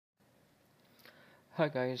Hi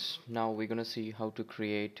guys, now we're going to see how to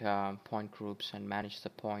create point groups and manage the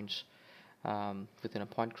points within a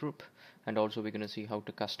point group, and also we're going to see how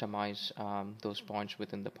to customize those points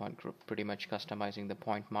within the point group, pretty much customizing the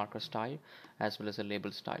point marker style as well as the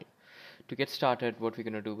label style. To get started, what we're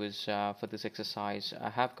going to do is for this exercise,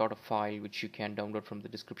 I have got a file which you can download from the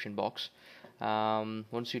description box.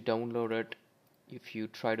 Once you download it, if you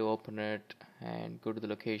try to open it and go to the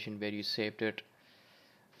location where you saved it,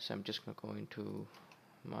 so I'm just going to go into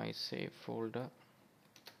my save folder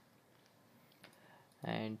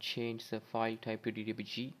and change the file type to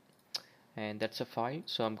DWG, and that's a file.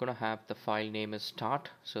 So I'm going to have the file name as start,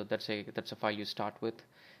 so that's a file you start with,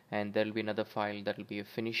 and there'll be another file that will be a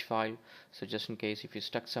finish file. So just in case if you're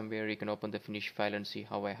stuck somewhere, you can open the finish file and see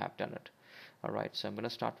how I have done it. Alright, so I'm going to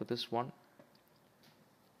start with this one.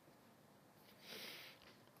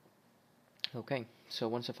 Okay, so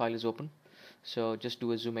once the file is open, so just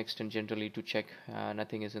do a zoom extend generally to check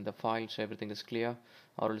nothing is in the file, so everything is clear,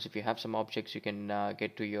 or else if you have some objects, you can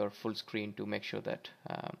get to your full screen to make sure that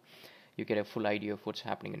you get a full idea of what's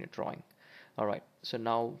happening in your drawing. Alright, so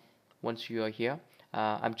now once you are here,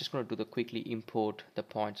 I'm just going to do the quickly import the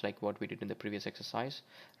points like what we did in the previous exercise.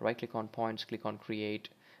 Right click on points, click on create.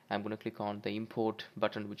 I'm going to click on the import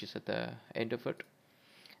button which is at the end of it.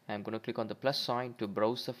 I'm going to click on the plus sign to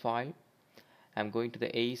browse the file. I'm going to the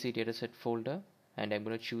AEC dataset folder and I'm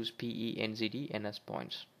going to choose PENZD NS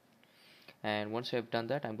points. And once I've done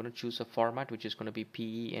that, I'm going to choose a format which is going to be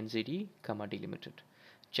PENZD, delimited.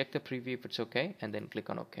 Check the preview if it's okay and then click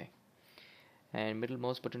on OK. And middle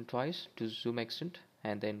mouse button twice to zoom extend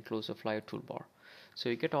and then close the flyer toolbar. So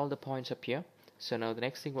you get all the points up here. So now the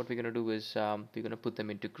next thing what we're going to do is we're going to put them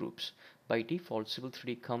into groups. By default,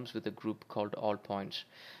 Civil3D comes with a group called all points.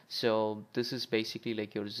 So this is basically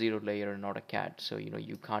like your zero layer and not a CAD. So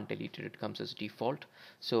you can't delete it. It comes as default.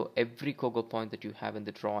 So every Kogo point that you have in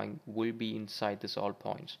the drawing will be inside this all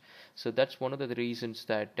points. So that's one of the reasons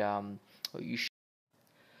that you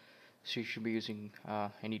should be using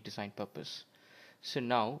any design purpose. So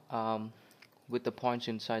now with the points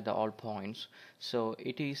inside the all points, so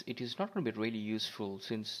it is not going to be really useful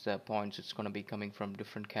since the points it's going to be coming from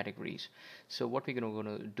different categories. So what we're going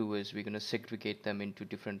to do is we're going to segregate them into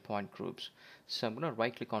different point groups. So I'm going to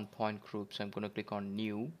right click on point groups. I'm going to click on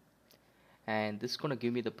new, and this is going to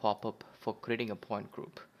give me the pop-up for creating a point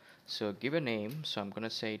group. So give a name. So I'm going to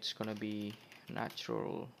say it's going to be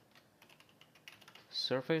natural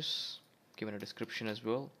surface, given a description as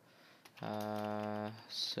well.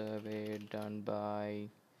 Survey done by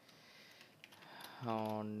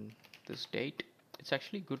on this date. It's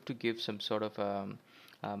actually good to give some sort of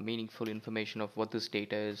meaningful information of what this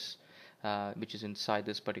data is, which is inside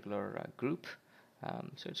this particular group.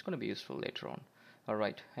 So it's going to be useful later on.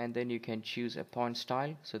 Alright, and then you can choose a point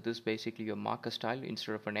style. So this is basically your marker style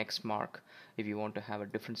instead of an X mark. If you want to have a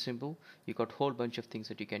different symbol, you got a whole bunch of things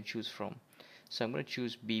that you can choose from. So I'm going to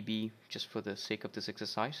choose BB just for the sake of this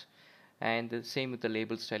exercise. And the same with the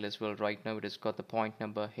label style as well. Right now it has got the point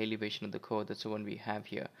number, elevation of the code. That's the one we have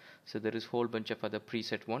here. So there is a whole bunch of other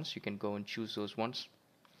preset ones. You can go and choose those ones.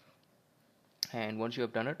 And once you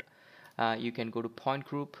have done it, you can go to point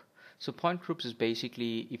group. So point groups is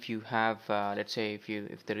basically if you have let's say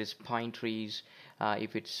if there is pine trees,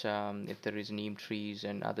 if there is neem trees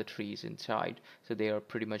and other trees inside, so they are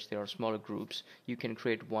smaller groups. You can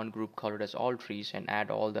create one group, call it as all trees, and add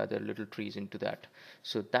all the other little trees into that.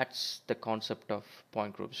 So that's the concept of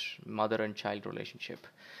point groups, mother and child relationship.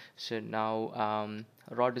 So now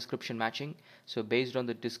raw description matching. So based on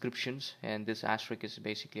the descriptions, and this asterisk is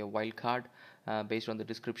basically a wildcard, based on the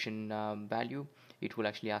description value, it will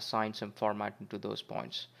actually assign some format into those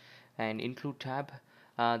points. And include tab,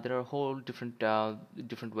 there are whole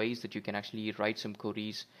different ways that you can actually write some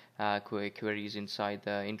queries inside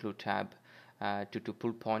the include tab to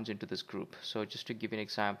pull points into this group. So just to give you an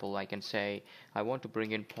example, I can say I want to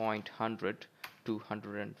bring in point 100 to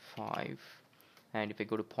 105, and if I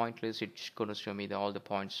go to point list, it's going to show me all the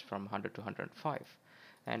points from 100 to 105.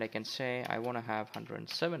 And I can say I want to have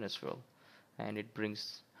 107 as well, and it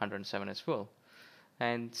brings 107 as well.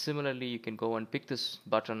 And similarly, you can go and pick this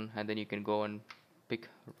button, and then you can go and pick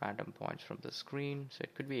random points from the screen. So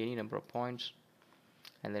it could be any number of points,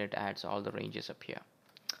 and then it adds all the ranges up here.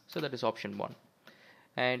 So that is option 1.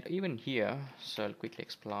 And even here, so I'll quickly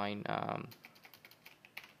explain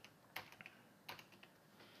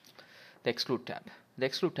the exclude tab. The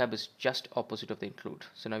exclude tab is just opposite of the include.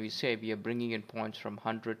 So now we say we are bringing in points from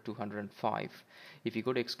 100 to 105. If you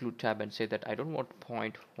go to exclude tab and say that I don't want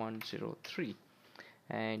point 103,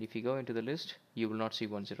 and if you go into the list, you will not see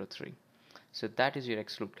 103. So that is your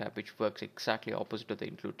exclude tab, which works exactly opposite of the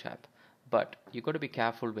include tab. But you got to be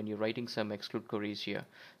careful when you're writing some exclude queries here.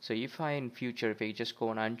 So if I in future, if I just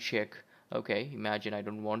go and uncheck, okay, imagine I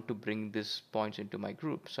don't want to bring this points into my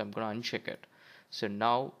group, so I'm going to uncheck it. So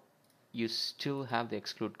now you still have the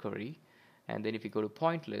exclude query, and then if you go to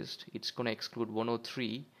point list, it's going to exclude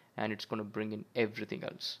 103 and it's going to bring in everything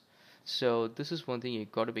else. So this is one thing you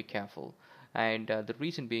got to be careful. And the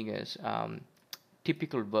reason being is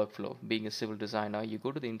typical workflow. Being a civil designer, you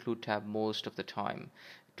go to the include tab most of the time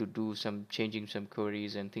to do some changing some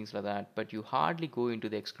queries and things like that, but you hardly go into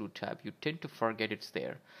the exclude tab. You tend to forget it's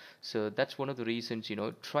there. So that's one of the reasons,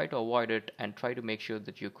 try to avoid it and try to make sure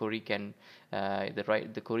that your query can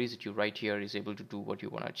the queries that you write here is able to do what you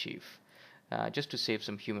want to achieve, just to save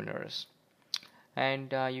some human errors.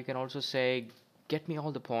 And you can also say, get me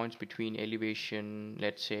all the points between elevation,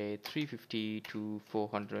 let's say 350 to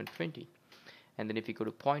 420. And then if you go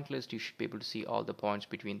to point list, you should be able to see all the points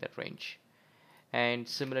between that range. And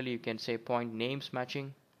similarly, you can say point names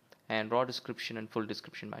matching and raw description and full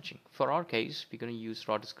description matching. For our case, we're going to use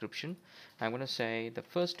raw description. I'm going to say the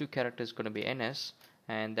first two characters are going to be NS,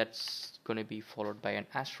 and that's going to be followed by an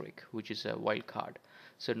asterisk, which is a wildcard.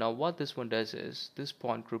 So now what this one does is, this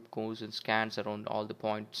point group goes and scans around all the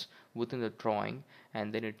points within the drawing,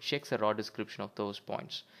 and then it checks the raw description of those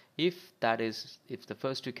points. If the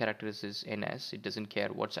first two characters is NS, it doesn't care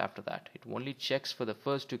what's after that. It only checks for the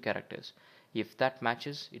first two characters. If that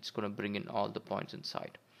matches, it's going to bring in all the points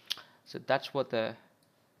inside. So that's what the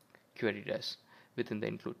query does within the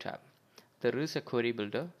include tab. There is a query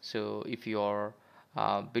builder. So if you are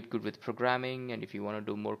a bit good with programming and if you want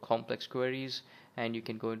to do more complex queries, and you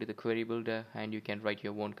can go into the query builder and you can write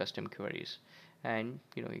your own custom queries. And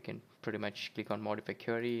you can pretty much click on modify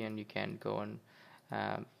query and you can go and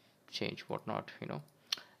change whatnot.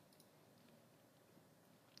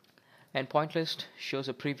 And point list shows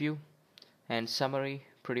a preview and summary,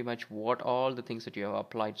 pretty much what all the things that you have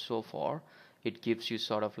applied so far. It gives you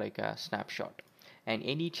sort of like a snapshot. And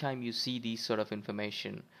anytime you see these sort of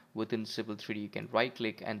information within Civil 3D, you can right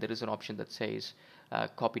click and there is an option that says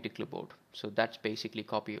copy to clipboard. So that's basically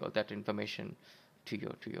copy all that information to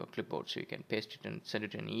your clipboard, so you can paste it and send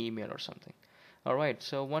it in an email or something. Alright,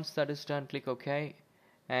 so once that is done, click OK,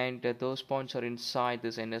 and those points are inside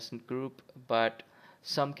this NS group, but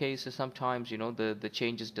sometimes the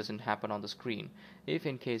changes doesn't happen on the screen. If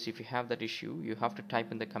you have that issue, you have to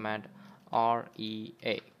type in the command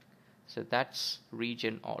REA. So that's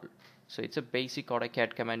region all. So it's a basic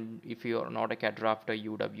AutoCAD command. If you're an AutoCAD drafter,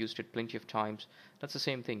 you would have used it plenty of times. That's the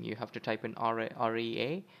same thing. You have to type in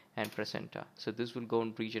REA and press enter. So this will go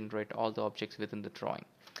and regenerate all the objects within the drawing.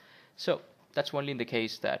 So that's only in the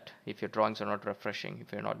case that if your drawings are not refreshing,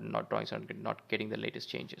 if your drawings are not getting the latest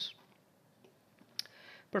changes.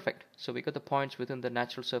 Perfect. So we got the points within the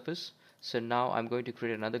natural surface. So now I'm going to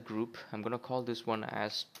create another group. I'm going to call this one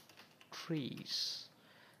as trees.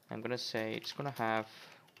 I'm going to say it's going to have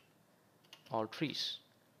all trees.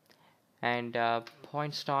 And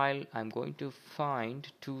point style, I'm going to find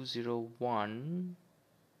 201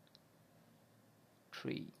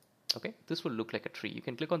 tree. Okay, this will look like a tree. You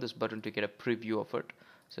can click on this button to get a preview of it.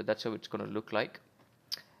 So that's how it's going to look like.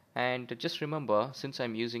 And just remember, since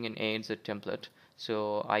I'm using an ANZ template,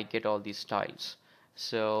 so I get all these styles.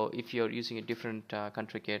 So if you're using a different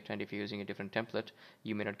country kit and if you're using a different template,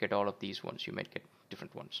 you may not get all of these ones. You might get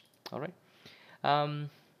different ones. All right.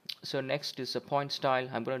 So next is a point style.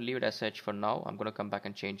 I'm going to leave it as such for now. I'm going to come back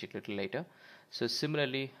and change it a little later. So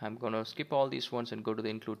similarly, I'm going to skip all these ones and go to the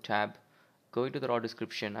include tab. Go into the raw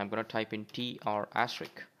description. I'm going to type in TR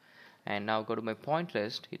asterisk. And now go to my point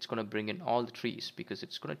list. It's going to bring in all the trees because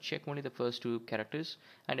it's going to check only the first two characters.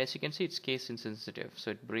 And as you can see, it's case insensitive.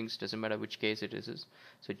 So it doesn't matter which case it is.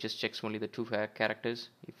 So it just checks only the two characters.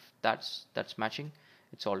 If that's matching,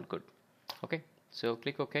 it's all good. Okay. So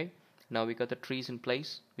click OK. Now we got the trees in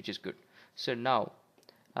place, which is good. So now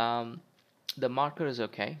the marker is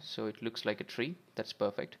okay. So it looks like a tree. That's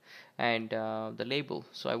perfect. And the label.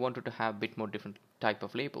 So I wanted to have a bit more different type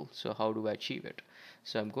of label. So how do I achieve it?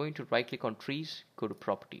 So I'm going to right click on trees, go to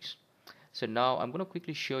properties. So now I'm going to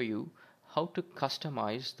quickly show you how to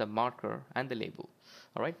customize the marker and the label.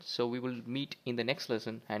 Alright, so we will meet in the next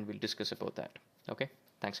lesson and we'll discuss about that. Okay,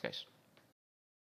 thanks guys.